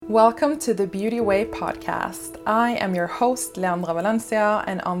Welcome to the Beauty Way podcast. I am your host, Leandra Valencia,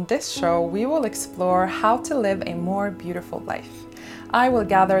 and on this show, we will explore how to live a more beautiful life. I will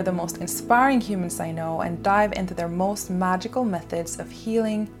gather the most inspiring humans I know and dive into their most magical methods of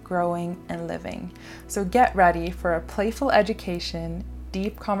healing, growing, and living. So get ready for a playful education,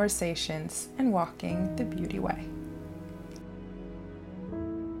 deep conversations, and walking the beauty way.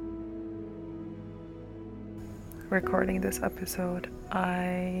 Recording this episode,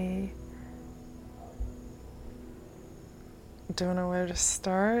 I don't know where to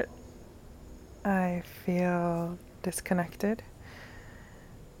start. I feel disconnected,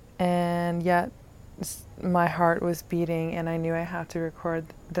 and yet my heart was beating and I knew I had to record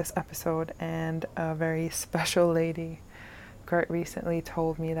this episode. And a very special lady quite recently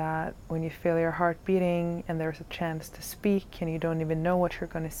told me that when you feel your heart beating and there's a chance to speak and you don't even know what you're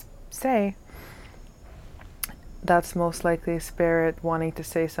going to say, that's most likely spirit wanting to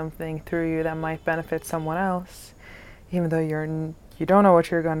say something through you that might benefit someone else, even though you don't know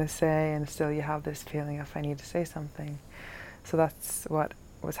what you're going to say, and still you have this feeling of I need to say something. So that's what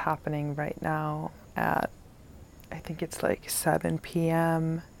was happening right now at, I think it's like 7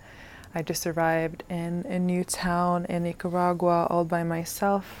 p.m. I just arrived in a new town in Nicaragua all by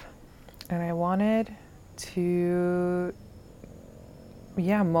myself, and I wanted to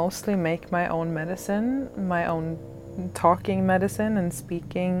mostly make my own medicine, my own talking medicine and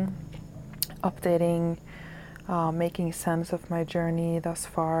speaking, updating, making sense of my journey thus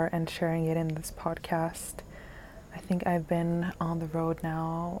far and sharing it in this podcast. I think I've been on the road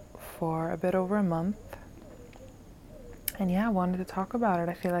now for a bit over a month. And I wanted to talk about it.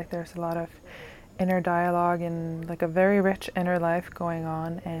 I feel like there's a lot of inner dialogue and like a very rich inner life going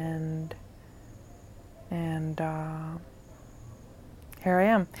on, and here I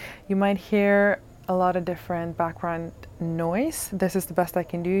am. You might hear a lot of different background noise. This is the best I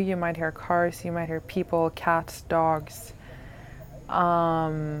can do. You might hear cars, you might hear people, cats, dogs.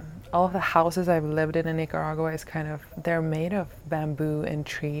 All of the houses I've lived in Nicaragua is they're made of bamboo and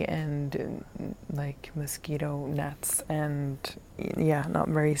tree and like mosquito nets, and not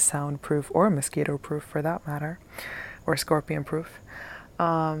very soundproof or mosquito proof for that matter, or scorpion proof.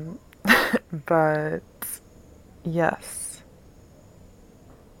 But yes.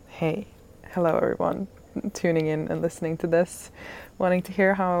 Hey, hello everyone tuning in and listening to this, wanting to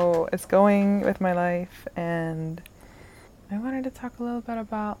hear how it's going with my life. And I wanted to talk a little bit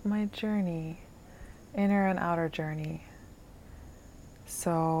about my journey, inner and outer journey.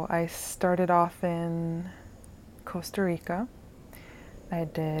 So I started off in Costa Rica. I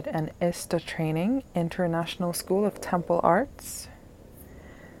did an ISTA training, International School of Temple Arts,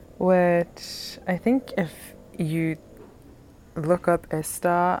 which I think if you look up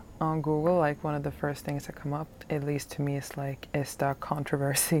ISTA on Google, like one of the first things that come up, at least to me, is like ISTA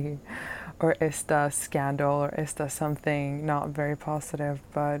controversy or ISTA scandal or ISTA something not very positive.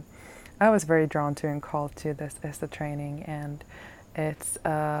 But I was very drawn to and called to this ISTA training, and it's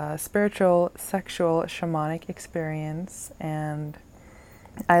a spiritual, sexual, shamanic experience, and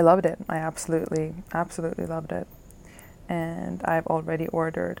I loved it. I absolutely loved it. And I've already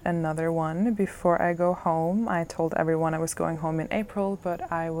ordered another one before I go home. I told everyone I was going home in April,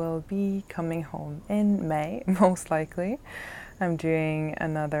 but I will be coming home in May, most likely. I'm doing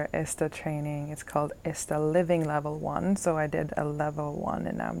another ISTA training. It's called ISTA Living Level 1. So I did a Level 1,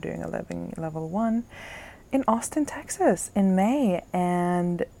 and now I'm doing a Living Level 1 in Austin, Texas in May.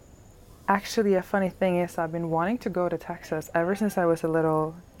 And actually, a funny thing is I've been wanting to go to Texas ever since I was a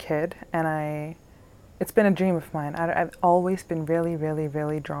little kid, and it's been a dream of mine. I've always been really, really,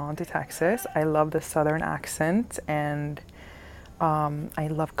 really drawn to Texas. I love the southern accent, and I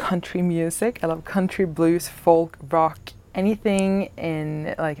love country music. I love country, blues, folk, rock, anything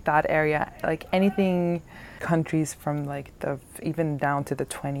in like that area. Like anything countries from like even down to the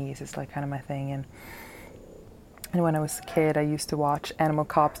 20s is like kind of my thing. And when I was a kid, I used to watch Animal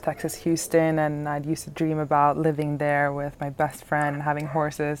Cops, Texas, Houston, and I'd used to dream about living there with my best friend, having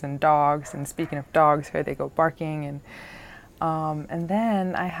horses and dogs. And speaking of dogs, here they go barking. And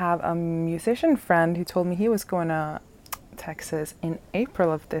then I have a musician friend who told me he was going to Texas in April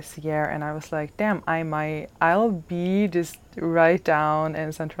of this year, and I was like, damn, I'll be just right down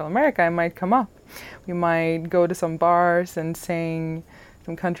in Central America. I might come up. We might go to some bars and sing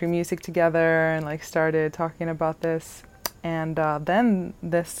some country music together, and like started talking about this. And then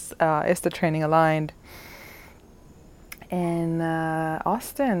this ISTA training aligned in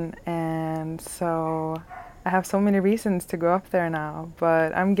Austin, and so I have so many reasons to go up there now,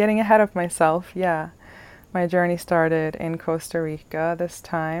 but I'm getting ahead of myself. My journey started in Costa Rica this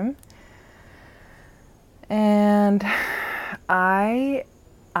time, and I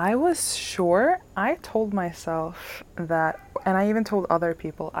I was sure, I told myself that, and I even told other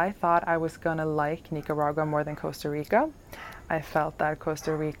people, I thought I was gonna like Nicaragua more than Costa Rica. I felt that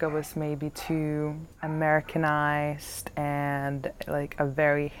Costa Rica was maybe too Americanized and like a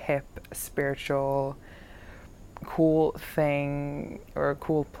very hip, spiritual, cool thing or a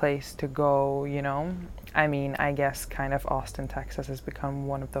cool place to go, you know? I mean, I guess kind of Austin, Texas has become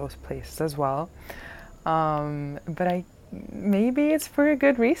one of those places as well. But maybe it's for a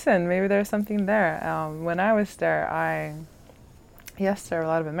good reason. Maybe there's something there. When I was there, yes, there are a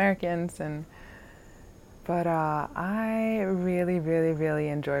lot of Americans, but I really, really, really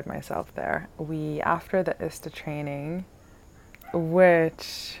enjoyed myself there. After the ISTA training,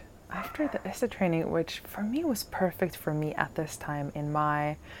 which for me was perfect for me at this time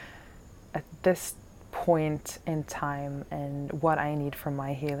at this point in time and what I need for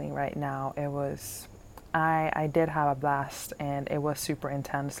my healing right now, I did have a blast, and it was super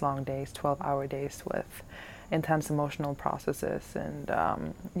intense, long days, 12-hour days with intense emotional processes and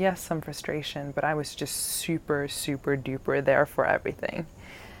yes, some frustration, but I was just super, super duper there for everything.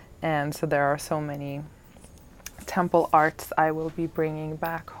 And so there are so many temple arts I will be bringing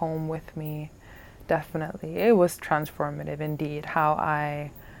back home with me. Definitely. It was transformative indeed, how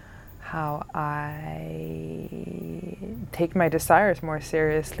I take my desires more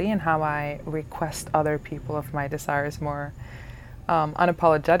seriously and how I request other people of my desires more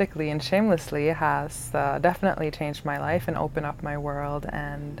unapologetically and shamelessly has definitely changed my life and opened up my world,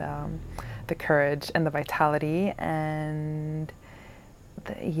 and the courage and the vitality and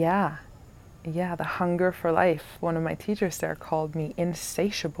the hunger for life. One of my teachers there called me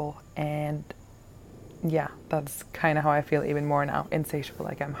insatiable, and yeah, that's kind of how I feel even more now. Insatiable,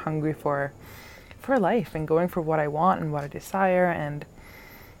 like I'm hungry for life and going for what I want and what I desire. And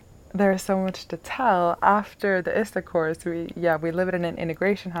there's so much to tell. After the ISTA course, we lived in an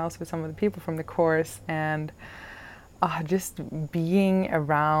integration house with some of the people from the course, and just being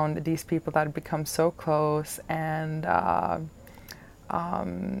around these people that had become so close, and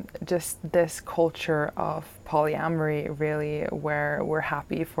just this culture of polyamory, really, where we're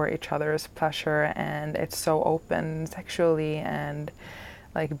happy for each other's pleasure, and it's so open sexually, and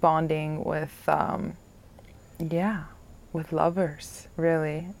like bonding with with lovers,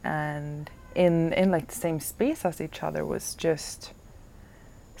 really, and in like the same space as each other, was just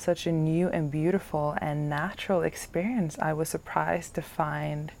such a new and beautiful and natural experience. I was surprised to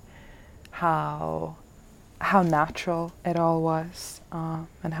find how natural it all was,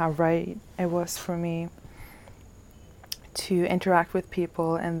 and how right it was for me to interact with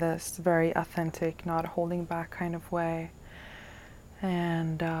people in this very authentic, not holding back kind of way,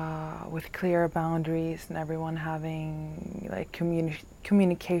 and with clear boundaries, and everyone having like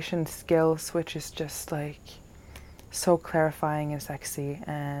communication skills, which is just like so clarifying and sexy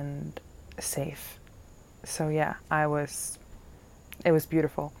and safe. So yeah, it was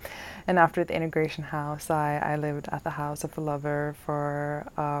beautiful. And after the integration house, I lived at the house of a lover for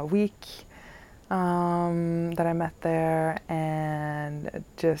a week that I met there, and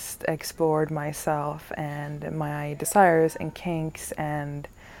just explored myself and my desires and kinks, and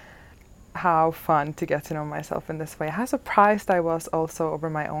how fun to get to know myself in this way. How surprised I was also over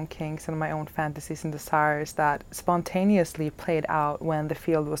my own kinks and my own fantasies and desires that spontaneously played out when the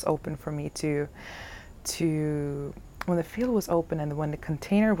field was open for me to when the field was open and when the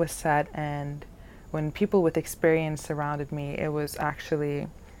container was set and when people with experience surrounded me. It was actually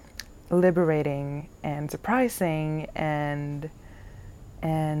liberating and surprising and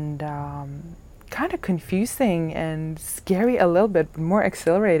kind of confusing and scary a little bit, but more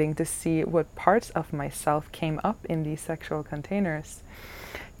exhilarating to see what parts of myself came up in these sexual containers.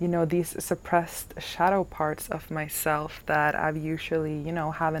 You know, these suppressed shadow parts of myself that I've usually,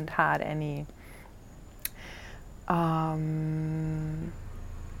 haven't had any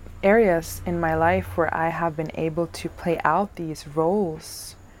areas in my life where I have been able to play out these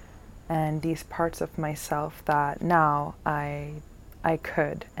roles and these parts of myself that now I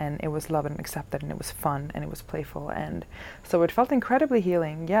could, and it was loved and accepted, and it was fun, and it was playful, and so it felt incredibly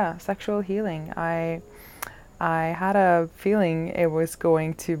healing. Yeah, sexual healing. I had a feeling it was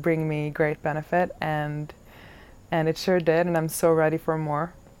going to bring me great benefit, and it sure did, and I'm so ready for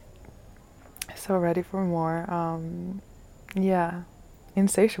more. So ready for more. Yeah,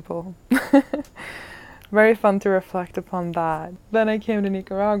 insatiable. Very fun to reflect upon that. Then I came to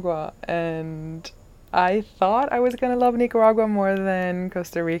Nicaragua, and I thought I was gonna love Nicaragua more than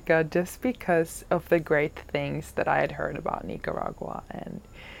Costa Rica just because of the great things that I had heard about Nicaragua. And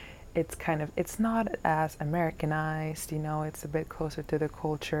it's not as Americanized, it's a bit closer to the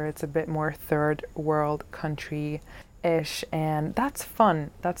culture. It's a bit more third world country. ish, and that's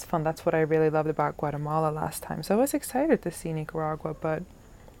fun. That's fun. That's what I really loved about Guatemala last time. So I was excited to see Nicaragua, but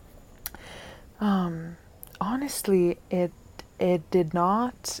honestly, it did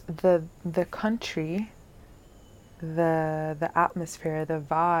not, the country, the atmosphere, the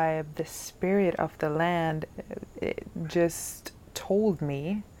vibe, the spirit of the land, it just told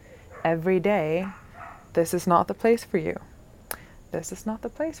me every day, this is not the place for you. This is not the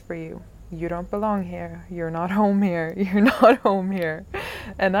place for you. You don't belong here. You're not home here. You're not home here.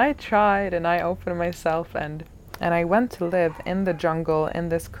 And I tried, and I opened myself, and I went to live in the jungle in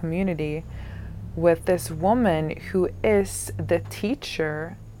this community with this woman who is the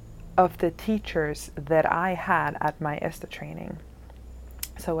teacher of the teachers that I had at my ISTA training.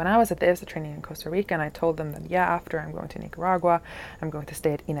 So when I was at the ISTA training in Costa Rica, and I told them that, yeah, after I'm going to Nicaragua, I'm going to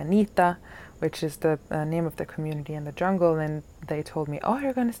stay at Inanita, which is the name of the community in the jungle, and they told me, oh,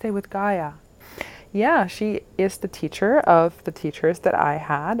 you're going to stay with Gaia. Yeah, she is the teacher of the teachers that I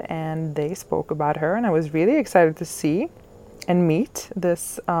had, and they spoke about her, and I was really excited to see and meet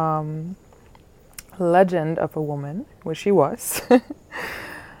this legend of a woman, which she was.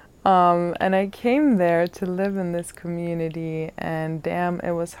 And I came there to live in this community, and damn,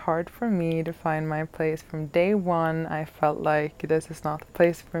 it was hard for me to find my place. From day one, I felt like this is not the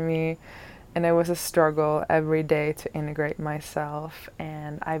place for me, and it was a struggle every day to integrate myself.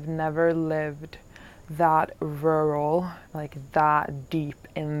 And I've never lived that rural, like that deep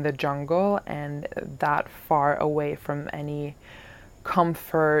in the jungle and that far away from any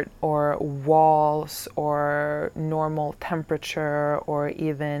comfort or walls or normal temperature or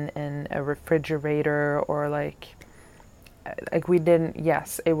even in a refrigerator, or like we didn't,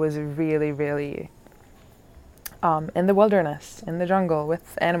 yes, it was really, really in the wilderness, in the jungle,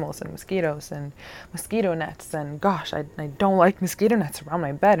 with animals and mosquitoes and mosquito nets, and gosh, I don't like mosquito nets around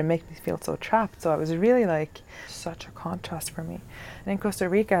my bed. It makes me feel so trapped. So it was really like such a contrast for me. And in Costa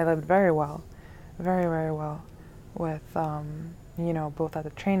Rica I lived very well, very, very well with you know, both at the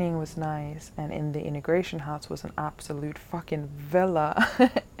training was nice, and in the integration house was an absolute fucking villa.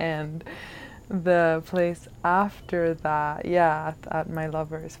 And the place after that, yeah, at my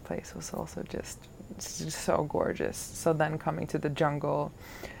lover's place, was also just so gorgeous. So then coming to the jungle,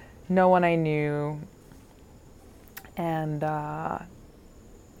 no one I knew, and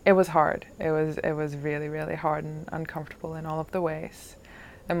it was hard. It was really, really hard and uncomfortable in all of the ways,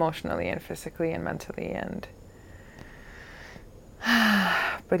 emotionally and physically and mentally, and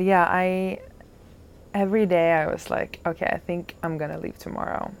but yeah, every day I was like, okay, I think I'm gonna leave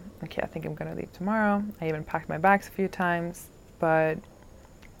tomorrow. Okay, I think I'm gonna leave tomorrow. I even packed my bags a few times, but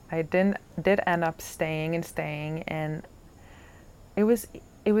I did end up staying, and it was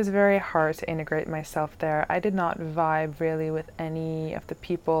very hard to integrate myself there. I did not vibe really with any of the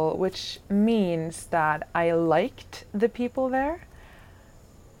people, which means that I liked the people there.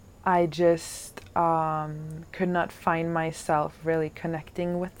 I just could not find myself really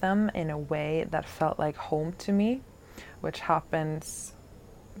connecting with them in a way that felt like home to me, which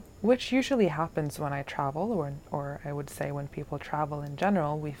usually happens when I travel, or I would say when people travel in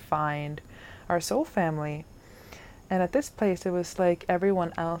general, we find our soul family. And at this place, it was like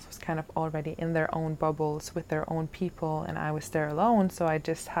everyone else was kind of already in their own bubbles with their own people, and I was there alone. So I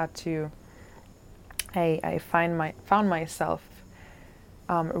just had to, I found myself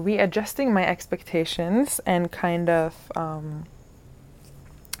readjusting my expectations and kind of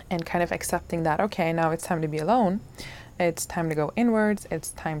accepting that, okay, now it's time to be alone. It's time to go inwards.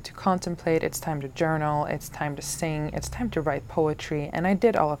 It's time to contemplate. It's time to journal. It's time to sing. It's time to write poetry. And I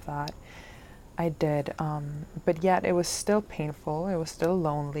did all of that. I did. But yet it was still painful. It was still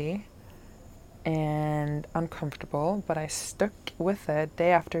lonely and uncomfortable. But I stuck with it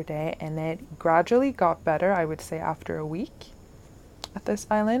day after day. And it gradually got better, I would say, after a week at this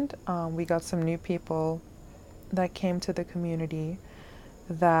island. We got some new people that came to the community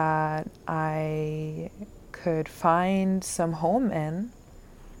that I could find some home in.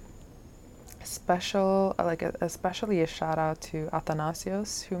 Especially a shout out to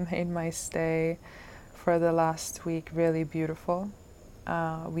Athanasios, who made my stay for the last week really beautiful.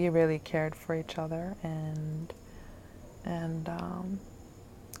 We really cared for each other, and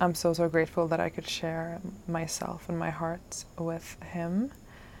I'm so grateful that I could share myself and my heart with him,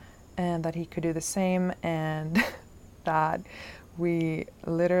 and that he could do the same, and that we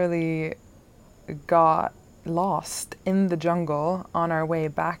literally got lost in the jungle on our way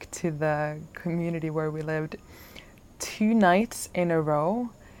back to the community where we lived 2 nights in a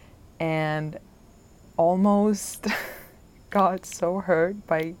row, and almost got so hurt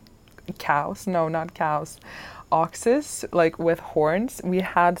by cows. No, not cows. oxes, like with horns. We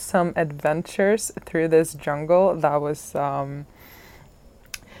had some adventures through this jungle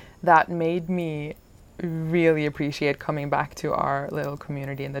that made me really appreciate coming back to our little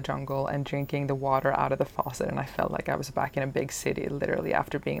community in the jungle and drinking the water out of the faucet. And I felt like I was back in a big city, literally,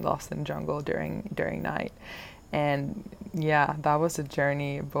 after being lost in the jungle during night. And yeah, that was a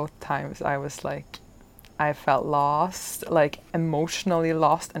journey. Both times I was like, I felt lost, like emotionally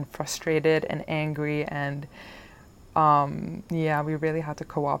lost and frustrated and angry. And yeah, we really had to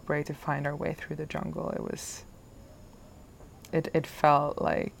cooperate to find our way through the jungle. It felt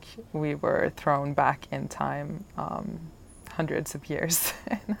like we were thrown back in time, hundreds of years,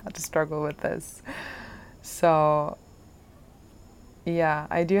 and had to struggle with this. So yeah,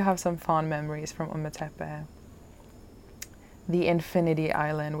 I do have some fond memories from Ometepe. The Infinity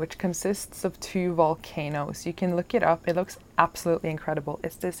Island, which consists of 2 volcanoes. You can look it up. It looks absolutely incredible.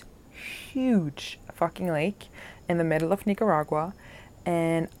 It's this huge fucking lake in the middle of Nicaragua.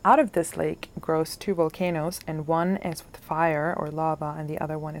 And out of this lake grows 2 volcanoes, and one is with fire or lava and the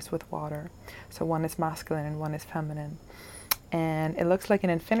other one is with water. So one is masculine and one is feminine. And it looks like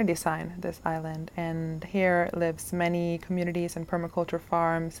an infinity sign, this island. And here lives many communities and permaculture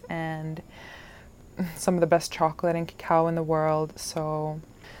farms and some of the best chocolate and cacao in the world. So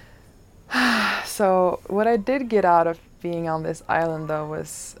what I did get out of being on this island, though,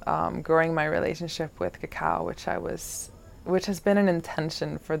 was growing my relationship with cacao, which has been an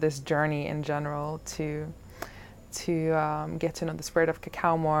intention for this journey in general, to get to know the spirit of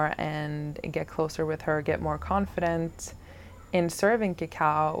cacao more and get closer with her, get more confident in serving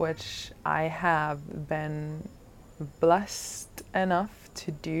cacao, which I have been blessed enough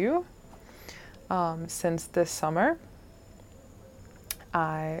to do. Since this summer,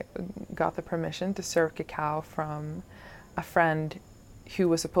 I got the permission to serve cacao from a friend who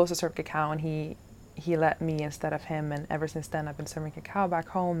was supposed to serve cacao, and he let me instead of him. And ever since then, I've been serving cacao back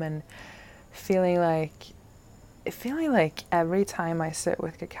home, and feeling like every time I sit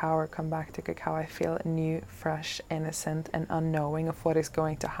with cacao or come back to cacao, I feel new, fresh, innocent, and unknowing of what is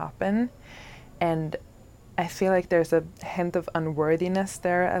going to happen. And I feel like there's a hint of unworthiness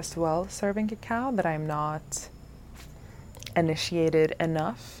there as well, serving cacao, that I'm not initiated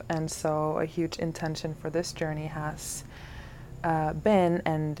enough. And so a huge intention for this journey has been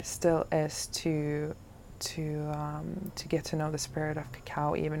and still is to get to know the spirit of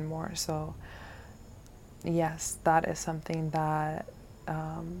cacao even more. So yes, that is something that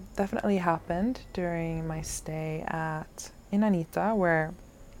definitely happened during my stay in Anita, where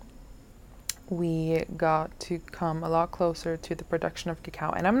we got to come a lot closer to the production of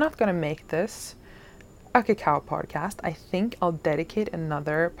cacao. And I'm not going to make this a cacao podcast. I think I'll dedicate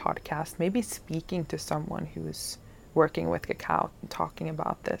another podcast, maybe speaking to someone who's working with cacao, talking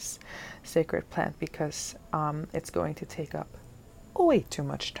about this sacred plant, because it's going to take up way too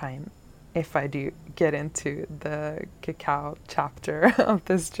much time if I do get into the cacao chapter of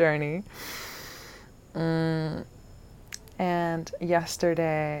this journey. And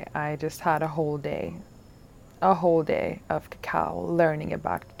yesterday I just had a whole day of cacao, learning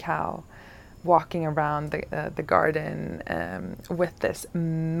about cacao, walking around the garden with this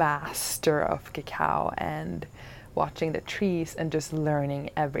master of cacao, and watching the trees and just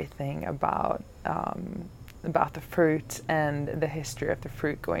learning everything about the fruit and the history of the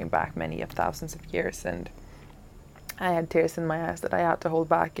fruit going back many of thousands of years. And I had tears in my eyes that I had to hold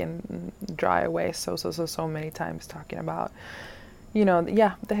back and dry away so many times, talking about,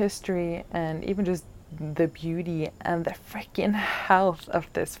 the history and even just the beauty and the freaking health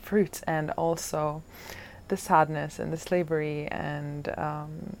of this fruit, and also the sadness and the slavery and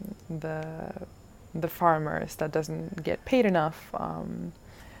the farmers that doesn't get paid enough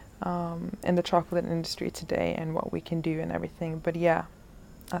in the chocolate industry today, and what we can do and everything. But yeah,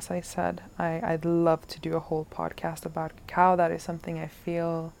 as I said, I'd love to do a whole podcast about cacao. That is something I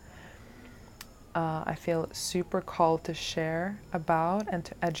feel super called to share about and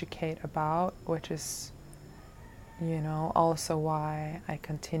to educate about, which is, also why I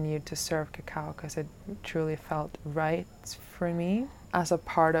continued to serve cacao, because it truly felt right for me as a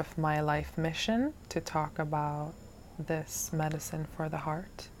part of my life mission to talk about this medicine for the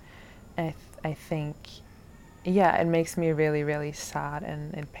heart. And I think, yeah, it makes me really, really sad,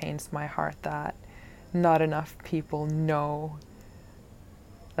 and it pains my heart that not enough people know,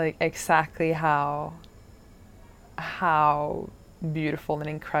 like, exactly how beautiful and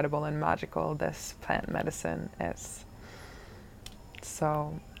incredible and magical this plant medicine is.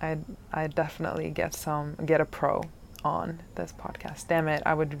 So I definitely get a pro on this podcast. Damn it,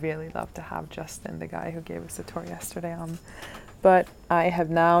 I would really love to have Justin, the guy who gave us the tour yesterday, on But I have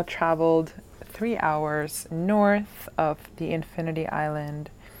now traveled 3 hours north of the Infinity Island.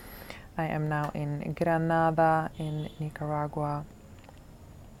 I am now in Granada in Nicaragua,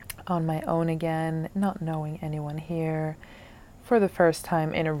 on my own again, not knowing anyone here, for the first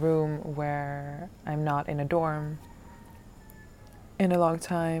time in a room where I'm not in a dorm in a long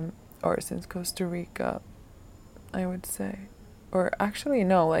time, or since Costa Rica, I would say. Or actually,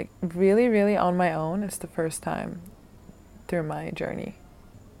 no, like really, really on my own. It's the first time through my journey.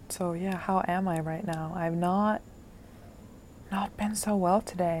 So yeah, how am I right now? I've not been so well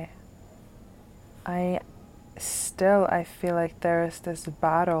today. I feel like there is this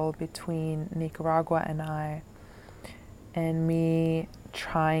battle between Nicaragua and me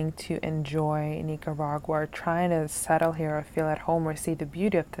trying to enjoy Nicaragua, or trying to settle here or feel at home or see the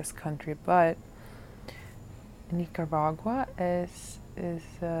beauty of this country. But Nicaragua is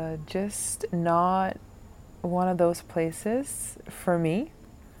just not one of those places for me.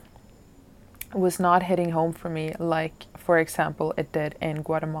 It was not hitting home for me like, for example, it did in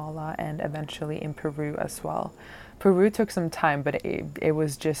Guatemala and eventually in Peru as well. Peru took some time, but it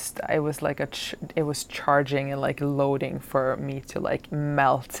was charging and like loading for me to like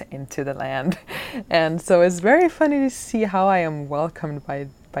melt into the land. And so it's very funny to see how I am welcomed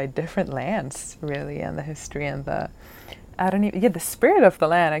by different lands, really, and the history and the spirit of the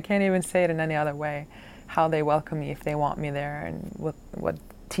land. I can't even say it in any other way. How they welcome me if they want me there, and what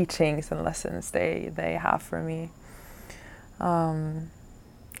teachings and lessons they have for me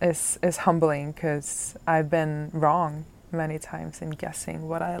is humbling, because I've been wrong many times in guessing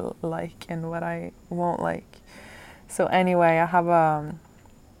what I like and what I won't like. So anyway,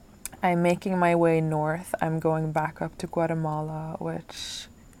 I'm making my way north. I'm going back up to Guatemala, which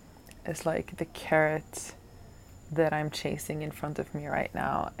is like the carrot that I'm chasing in front of me right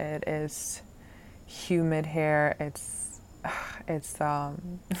now. It is humid here. It's the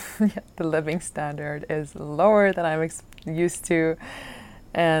living standard is lower than I'm used to,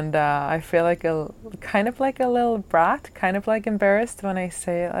 and I feel like kind of like a little brat, kind of like embarrassed when I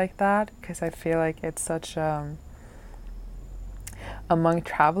say it like that, because I feel like it's such among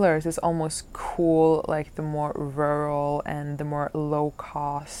travelers, it's almost cool, like the more rural and the more low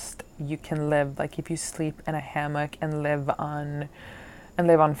cost you can live. Like if you sleep in a hammock and live on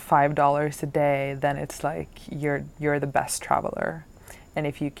 $5 a day, then it's like you're the best traveler. And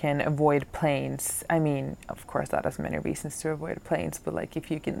if you can avoid planes, I mean, of course that has many reasons to avoid planes, but like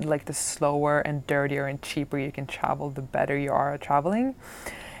if you can, like the slower and dirtier and cheaper you can travel, the better you are at traveling.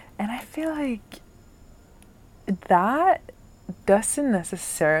 And I feel like that doesn't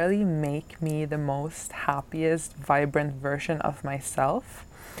necessarily make me the most happiest, vibrant version of myself.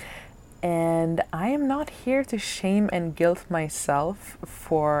 And I am not here to shame and guilt myself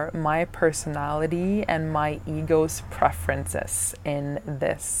for my personality and my ego's preferences in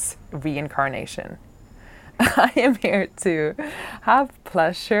this reincarnation. I am here to have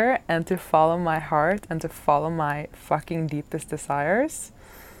pleasure and to follow my heart and to follow my fucking deepest desires,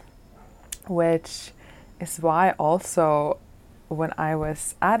 which is why also when I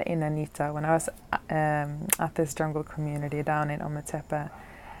was at Inanita, when I was at this jungle community down in Ometepe,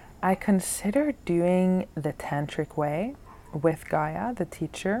 I considered doing the tantric way with Gaia, the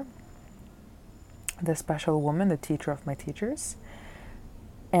teacher, the special woman, the teacher of my teachers.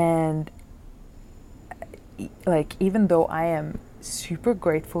 And like, even though I am super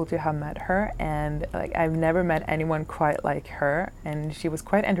grateful to have met her, and like I've never met anyone quite like her, and she was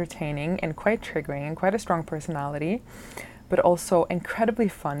quite entertaining and quite triggering and quite a strong personality, but also incredibly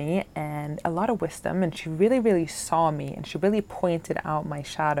funny and a lot of wisdom. And she really, really saw me, and she really pointed out my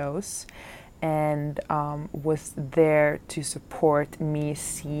shadows and was there to support me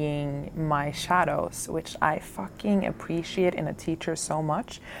seeing my shadows, which I fucking appreciate in a teacher so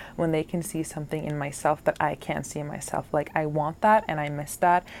much, when they can see something in myself that I can't see in myself. Like, I want that and I miss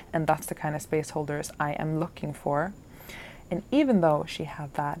that, and that's the kind of space holders I am looking for. And even though she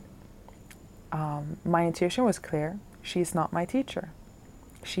had that, my intuition was clear. She's not my teacher.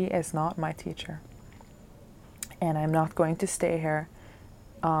 She is not my teacher. And I'm not going to stay here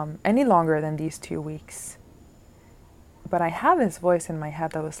any longer than these 2 weeks. But I had this voice in my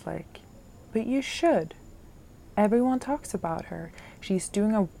head that was like, but you should. Everyone talks about her. She's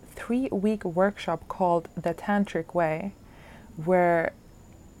doing a 3-week workshop called The Tantric Way, where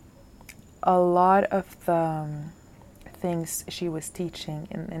a lot of the things she was teaching,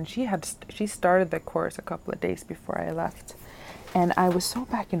 and she started the course a couple of days before I left, and I was so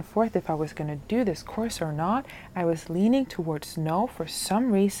back and forth if I was going to do this course or not. I was leaning towards no for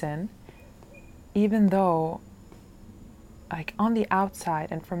some reason, even though, like, on the outside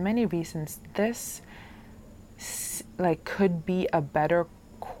and for many reasons, this like could be a better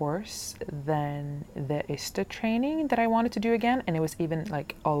course than the ISTA training that I wanted to do again, and it was even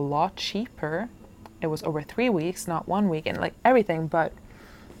like a lot cheaper. It was over 3 weeks, not 1 week, and like everything, but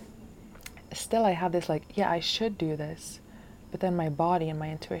still I had this like, yeah, I should do this. But then my body and my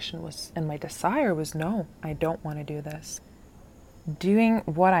intuition was, and my desire was, no, I don't want to do this. Doing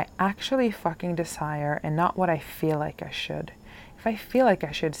what I actually fucking desire and not what I feel like I should. If I feel like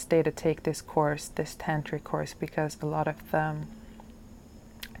I should stay to take this course, this tantric course, because a lot of the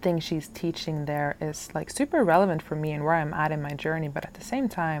things she's teaching there is like super relevant for me and where I'm at in my journey, but at the same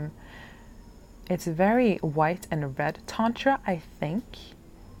time, it's very white and red tantra, I think,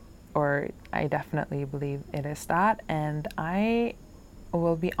 or I definitely believe it is that, and I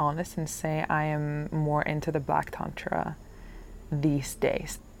will be honest and say I am more into the black tantra these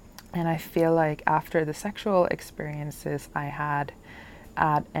days. And I feel like after the sexual experiences I had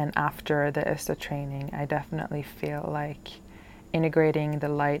at and after the ISTA training, I definitely feel like integrating the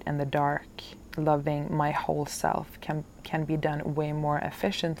light and the dark, loving my whole self can be done way more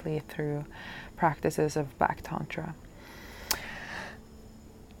efficiently through practices of black tantra.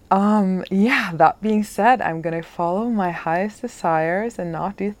 Yeah, that being said, I'm gonna follow my highest desires and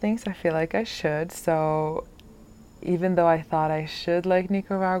not do things I feel like I should. So even though I thought I should like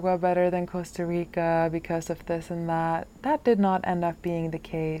Nicaragua better than Costa Rica because of this and that, that did not end up being the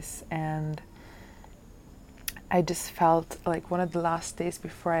case. And I just felt like one of the last days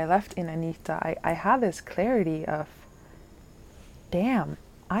before I left in Anita, I had this clarity of, damn,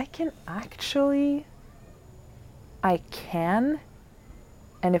 I can.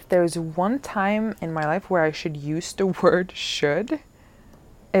 And if there's one time in my life where I should use the word should,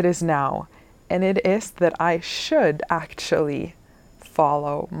 it is now. And it is that I should actually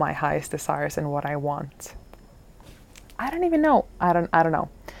follow my highest desires and what I want. I don't even know. I don't know.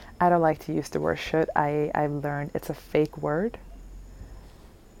 I don't like to use the word should. I've learned it's a fake word.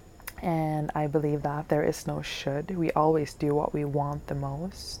 And I believe that there is no should. We always do what we want the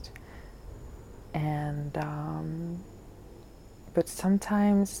most. And but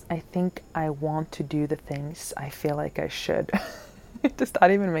sometimes I think I want to do the things I feel like I should. Does that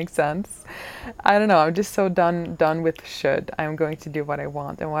even make sense? I don't know. I'm just so done with should. I'm going to do what I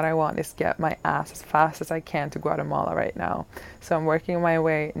want. And what I want is get my ass as fast as I can to Guatemala right now. So I'm working my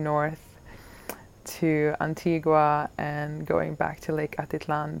way north to Antigua and going back to Lake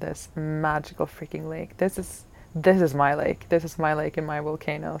Atitlan, this magical freaking lake. This is my lake. This is my lake and my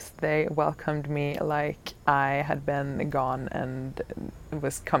volcanoes. They welcomed me like I had been gone and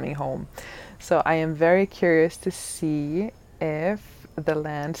was coming home. So I am very curious to see if the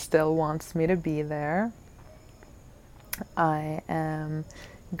land still wants me to be there. I am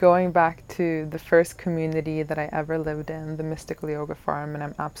going back to the first community that I ever lived in, the Mystical Yoga Farm, and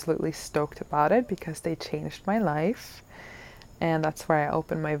I'm absolutely stoked about it because they changed my life. And that's where I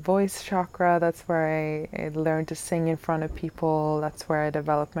opened my voice chakra. That's where I learned to sing in front of people. That's where I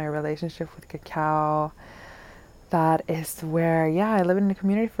developed my relationship with cacao. That is where, yeah, I lived in a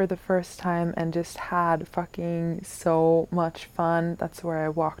community for the first time and just had fucking so much fun. That's where I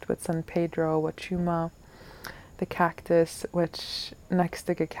walked with San Pedro, Wachuma, the cactus, which next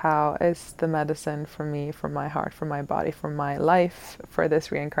to cacao is the medicine for me, for my heart, for my body, for my life, for this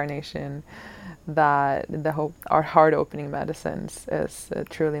reincarnation. That our heart opening medicines is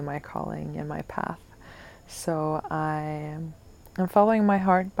truly my calling and my path. So I'm following my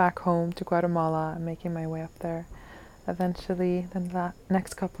heart back home to Guatemala. I'm making my way up there eventually the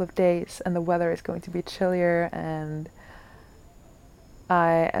next couple of days, and the weather is going to be chillier, and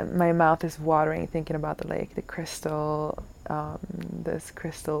my mouth is watering thinking about the lake, the crystal, this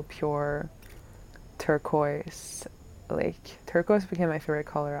crystal pure turquoise lake. Turquoise became my favorite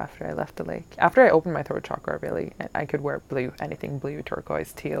color after I left the lake. After I opened my throat chakra, really, I could wear blue, anything blue,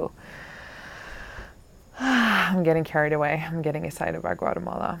 turquoise, teal. I'm getting carried away. I'm getting excited about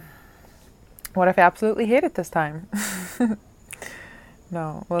Guatemala. What if I absolutely hate it this time?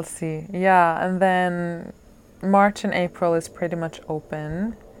 No, we'll see. Yeah, and then March and April is pretty much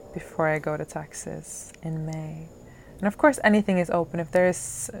open before I go to Texas in May. And of course, anything is open. If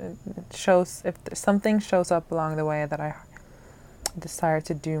there's if something shows up along the way that I desire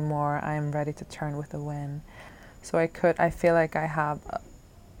to do more, I am ready to turn with a win. So I feel like I have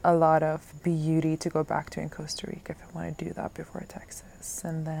a lot of beauty to go back to in Costa Rica if I want to do that before Texas.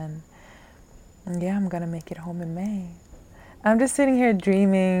 And then, yeah, I'm going to make it home in May. I'm just sitting here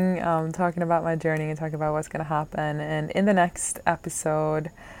dreaming, talking about my journey and talking about what's going to happen. And in the next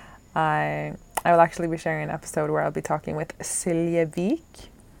episode, I will actually be sharing an episode where I'll be talking with Silje Vik,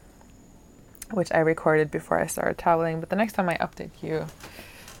 which I recorded before I started traveling. But the next time I update you,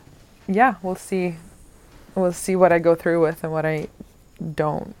 yeah, we'll see we'll see what I go through with and what I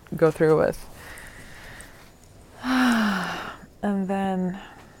don't go through with. And then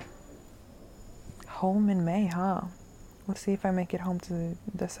home in May, huh? We'll see if I make it home to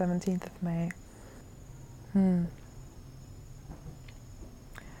the 17th of May.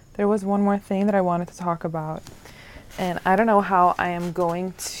 There was one more thing that I wanted to talk about, and I don't know how I am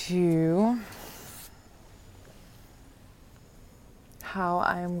going to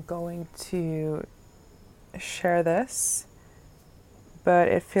share this, but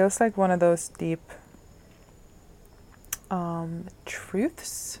it feels like one of those deep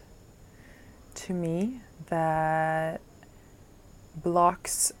truths to me that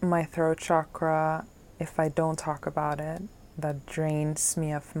blocks my throat chakra if I don't talk about it, that drains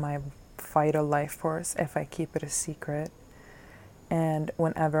me of my vital life force if I keep it a secret. And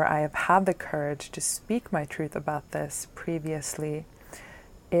whenever I have had the courage to speak my truth about this previously,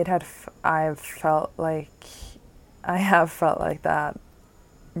 I have felt like that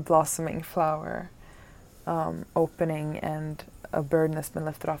blossoming flower opening, and a burden has been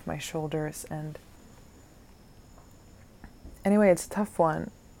lifted off my shoulders. And anyway, it's a tough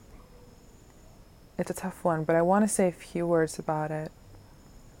one, but I want to say a few words about it.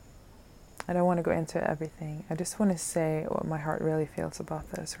 I don't want to go into everything. I just want to say what my heart really feels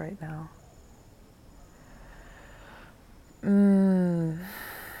about this right now.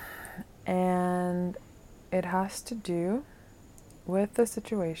 And it has to do with the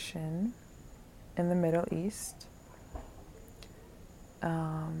situation in the Middle East,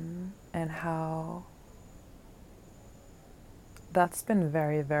 and how that's been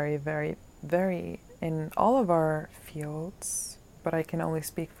very, very, very, very in all of our fields, but I can only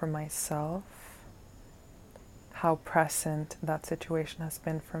speak for myself, how present that situation has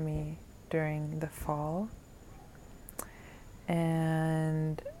been for me during the fall.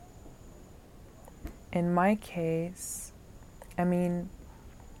 And in my case, I mean,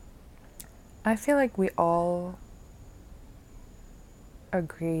 I feel like we all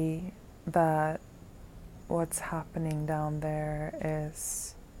agree that what's happening down there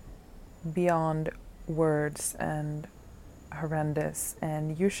is beyond words and horrendous.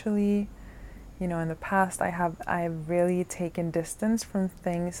 And usually, you know, in the past, I've really taken distance from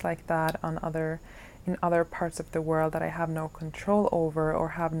things like that in other parts of the world that I have no control over or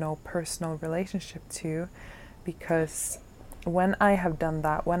have no personal relationship to, because when I have done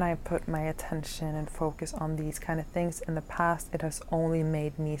that, when I put my attention and focus on these kind of things in the past, it has only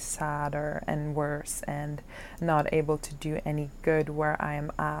made me sadder and worse and not able to do any good where I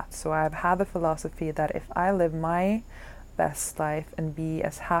am at. So I've had the philosophy that if I live my best life and be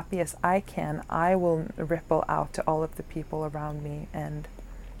as happy as I can, I will ripple out to all of the people around me and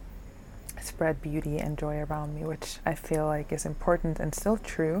spread beauty and joy around me, which I feel like is important and still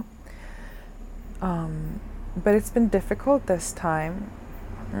true. But it's been difficult this time.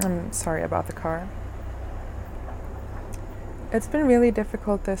 I'm sorry about the car. It's been really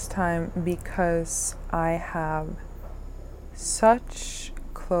difficult this time because I have such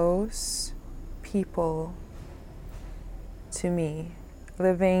close people to me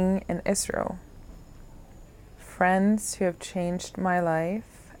living in Israel. Friends who have changed my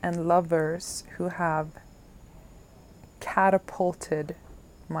life and lovers who have catapulted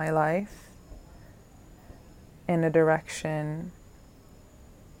my life in a direction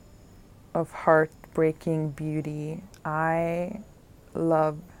of heartbreaking beauty. I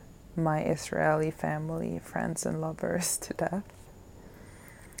love my Israeli family, friends and lovers to death.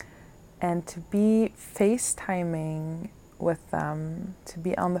 And to be FaceTiming with them, to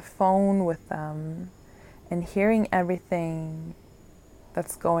be on the phone with them and hearing everything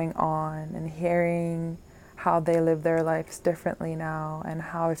that's going on and hearing how they live their lives differently now and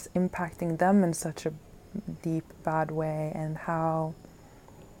how it's impacting them in such a deep, bad way, and how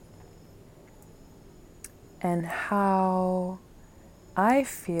I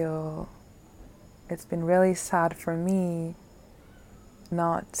feel it's been really sad for me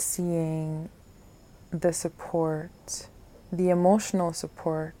not seeing the support, the emotional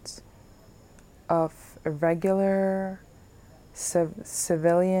support of regular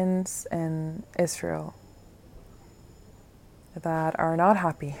civilians in Israel that are not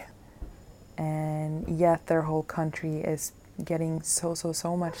happy. And yet their whole country is getting so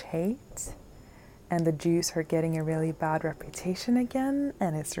much hate. And the Jews are getting a really bad reputation again.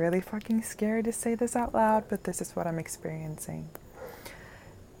 And it's really fucking scary to say this out loud, but this is what I'm experiencing.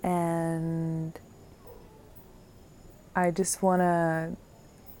 And I just want to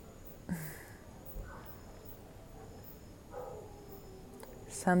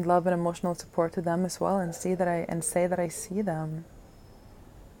send love and emotional support to them as well, and say that I see them.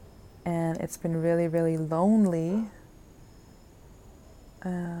 And it's been really, really lonely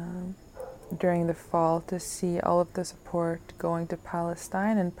during the fall to see all of the support going to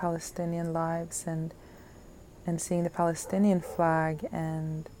Palestine and Palestinian lives, and seeing the Palestinian flag,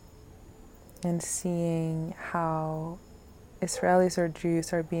 and seeing how Israelis or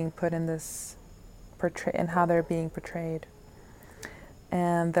Jews are being put in this and how they're being portrayed.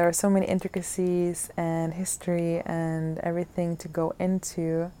 And there are so many intricacies and history and everything to go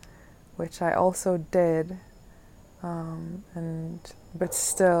into, which I also did. But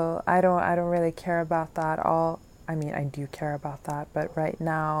still, I don't really care about that all. I mean, I do care about that, but right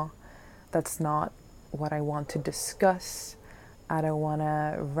now, that's not what I want to discuss. I don't want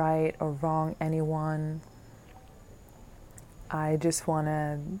to right or wrong anyone. I just want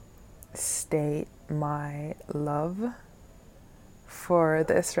to state my love for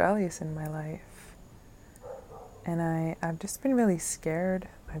the Israelis in my life. And I've just been really scared.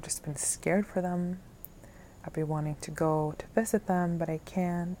 I've just been scared for them. I've been wanting to go to visit them, but I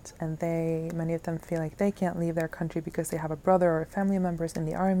can't. And many of them feel like they can't leave their country because they have a brother or family members in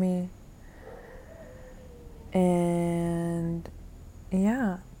the army. And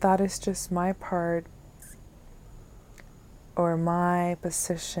yeah, that is just my part, or my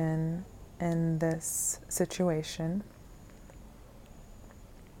position in this situation.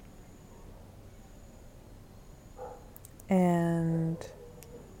 And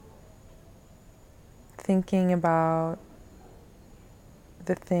thinking about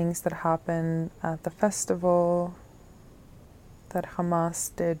the things that happened at the festival that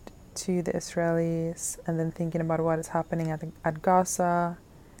Hamas did to the Israelis, and then thinking about what is happening at Gaza.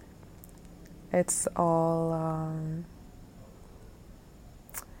 It's all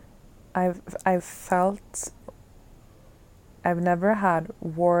I've felt I've never had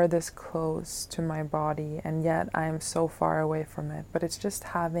war this close to my body, and yet I am so far away from it. But it's just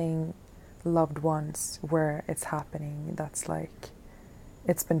having loved ones where it's happening that's like,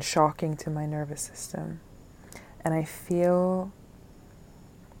 it's been shocking to my nervous system. And I feel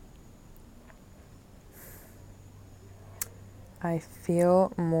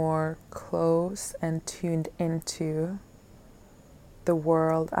more close and tuned into the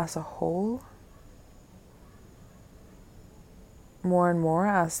world as a whole more and more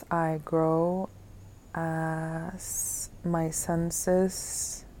as I grow, as my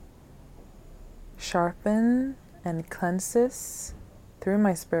senses sharpen and cleanses through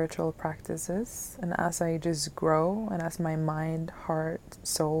my spiritual practices, and as I just grow, and as my mind, heart,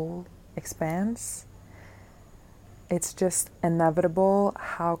 soul expands. It's just inevitable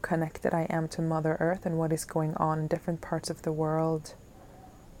how connected I am to Mother Earth and what is going on in different parts of the world.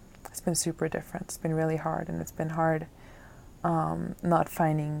 It's been super different. It's been really hard, and it's been hard not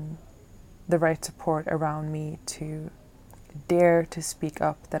finding the right support around me to dare to speak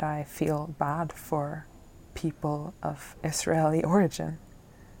up that I feel bad for people of Israeli origin.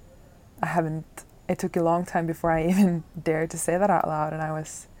 It took a long time before I even dared to say that out loud,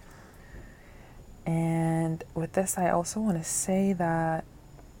 and with this I also want to say that,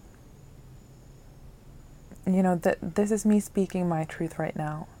 that this is me speaking my truth right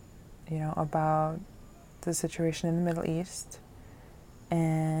now, about the situation in the Middle East,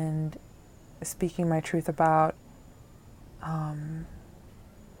 and speaking my truth about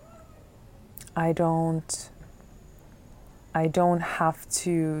I don't have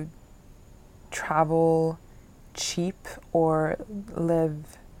to travel cheap or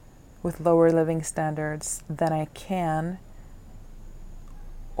live with lower living standards than I can,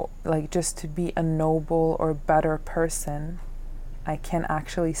 like just to be a noble or better person. I can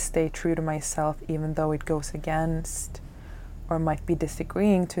actually stay true to myself even though it goes against or might be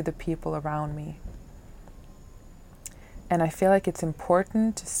disagreeing to the people around me. And I feel like it's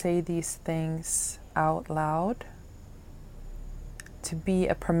important to say these things out loud, to be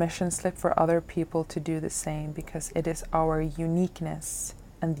a permission slip for other people to do the same, because it is our uniqueness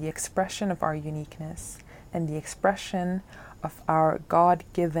and the expression of our uniqueness and the expression of our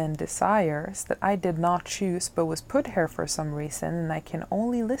God-given desires that I did not choose but was put here for some reason, and I can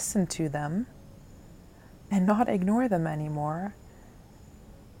only listen to them and not ignore them anymore.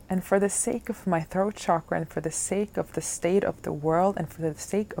 And for the sake of my throat chakra, and for the sake of the state of the world, and for the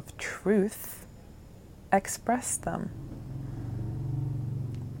sake of truth, express them.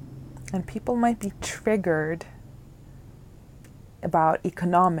 And people might be triggered about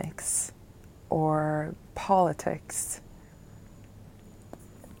economics or politics.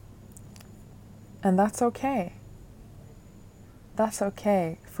 And that's okay. That's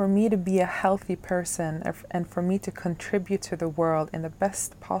okay. For me to be a healthy person and for me to contribute to the world in the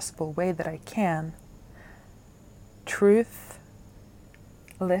best possible way that I can, truth,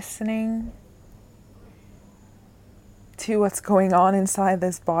 listening to what's going on inside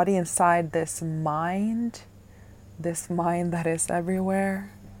this body, inside this mind that is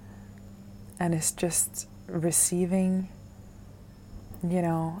everywhere and is just receiving,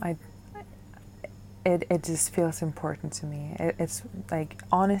 it just feels important to me. It's like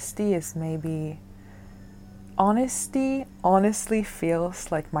honesty honestly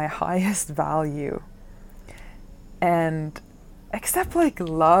feels like my highest value. And except like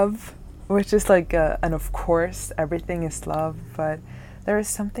love, which is like and of course everything is love, but there is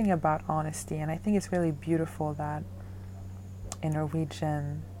something about honesty, and I think it's really beautiful that in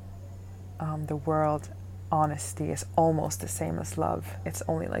Norwegian, the word honesty is almost the same as love. It's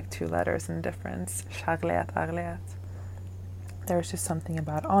only like 2 letters in difference. Kjærlighet, ærlighet. There's just something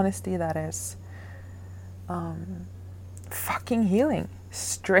about honesty that is fucking healing.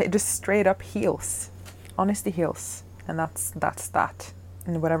 Straight up heals. Honesty heals. And that's that.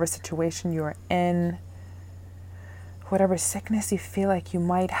 In whatever situation you're in, whatever sickness you feel like you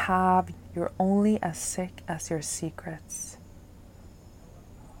might have, you're only as sick as your secrets.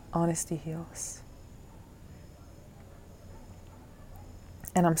 Honesty heals.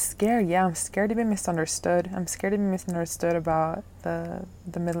 And I'm scared, I'm scared to be misunderstood. I'm scared to be misunderstood about the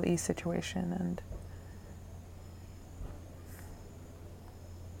Middle East situation. And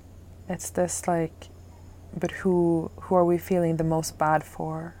it's this like, but who are we feeling the most bad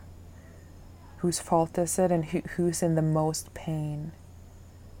for? Whose fault is it, and who's in the most pain?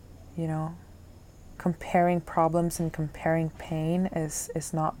 Comparing problems and comparing pain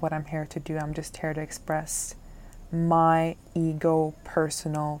is not what I'm here to do. I'm just here to express my ego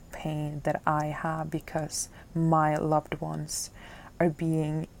personal pain that I have because my loved ones are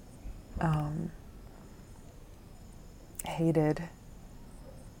being hated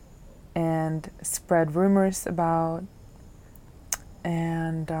and spread rumors about,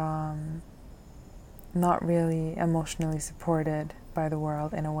 and not really emotionally supported by the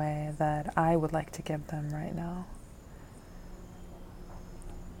world in a way that I would like to give them right now.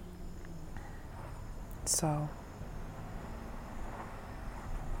 So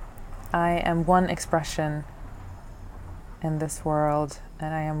I am one expression in this world,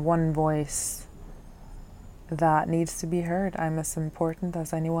 and I am one voice that needs to be heard. I'm as important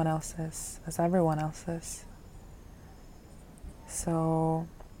as anyone else is, as everyone else is. So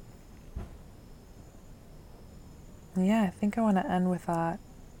yeah, I think I want to end with that.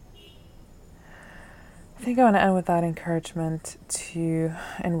 I think I want to end with that encouragement to,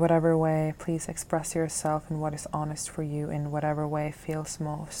 in whatever way, please express yourself in what is honest for you, in whatever way feels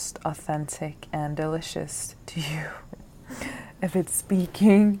most authentic and delicious to you. If it's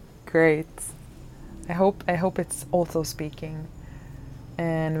speaking, great. I hope it's also speaking.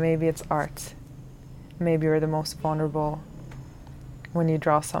 And maybe it's art. Maybe you're the most vulnerable when you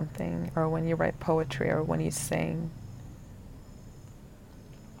draw something, or when you write poetry, or when you sing.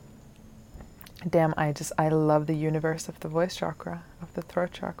 Damn, I love the universe of the voice chakra, of the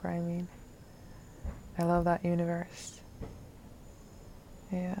throat chakra, I mean. I love that universe.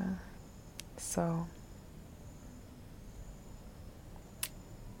 Yeah. So,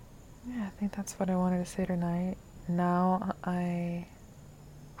 yeah, I think that's what I wanted to say tonight. Now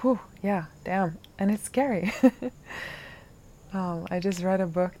yeah, damn. And it's scary. I just read a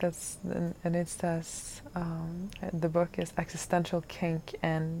book and it says, the book is Existential Kink,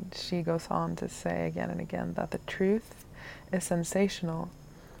 and she goes on to say again and again that the truth is sensational.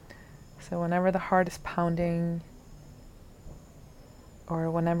 So whenever the heart is pounding,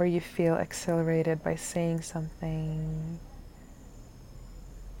 or whenever you feel exhilarated by saying something,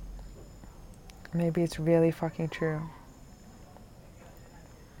 maybe it's really fucking true.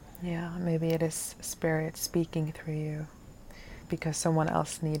 Yeah, maybe it is spirit speaking through you, because someone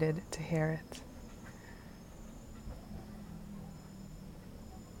else needed to hear it.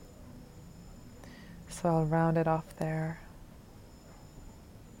 So I'll round it off there.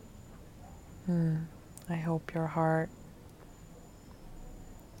 I hope your heart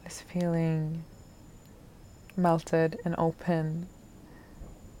is feeling melted and open,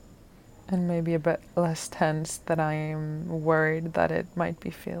 and maybe a bit less tense than I am worried that it might be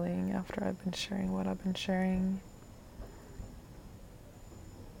feeling after I've been sharing what I've been sharing.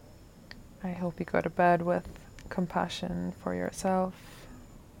 I hope you go to bed with compassion for yourself,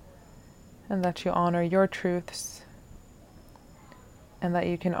 and that you honor your truths, and that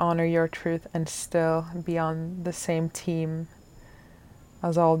you can honor your truth and still be on the same team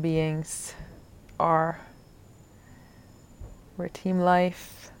as all beings are. We're team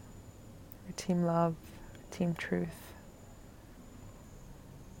life, we're team love, team truth.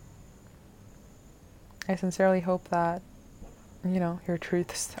 I sincerely hope that your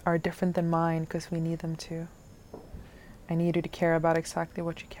truths are different than mine, because we need them to. I need you to care about exactly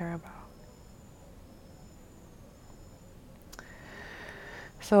what you care about.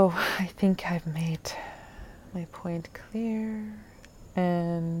 So I think I've made my point clear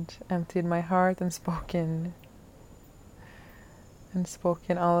and emptied my heart and spoken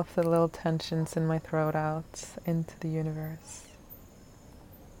all of the little tensions in my throat out into the universe.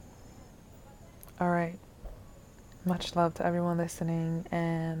 All right. Much love to everyone listening,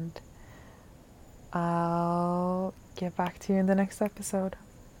 and I'll get back to you in the next episode.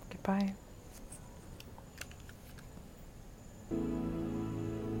 Goodbye.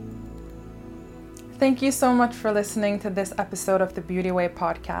 Thank you so much for listening to this episode of the Beauty Way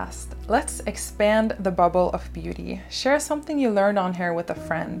podcast. Let's expand the bubble of beauty. Share something you learned on here with a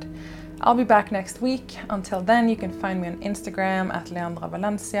friend. I'll be back next week. Until then, you can find me on Instagram at Leandra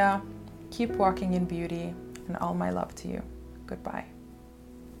Valencia. Keep walking in beauty, and all my love to you. Goodbye.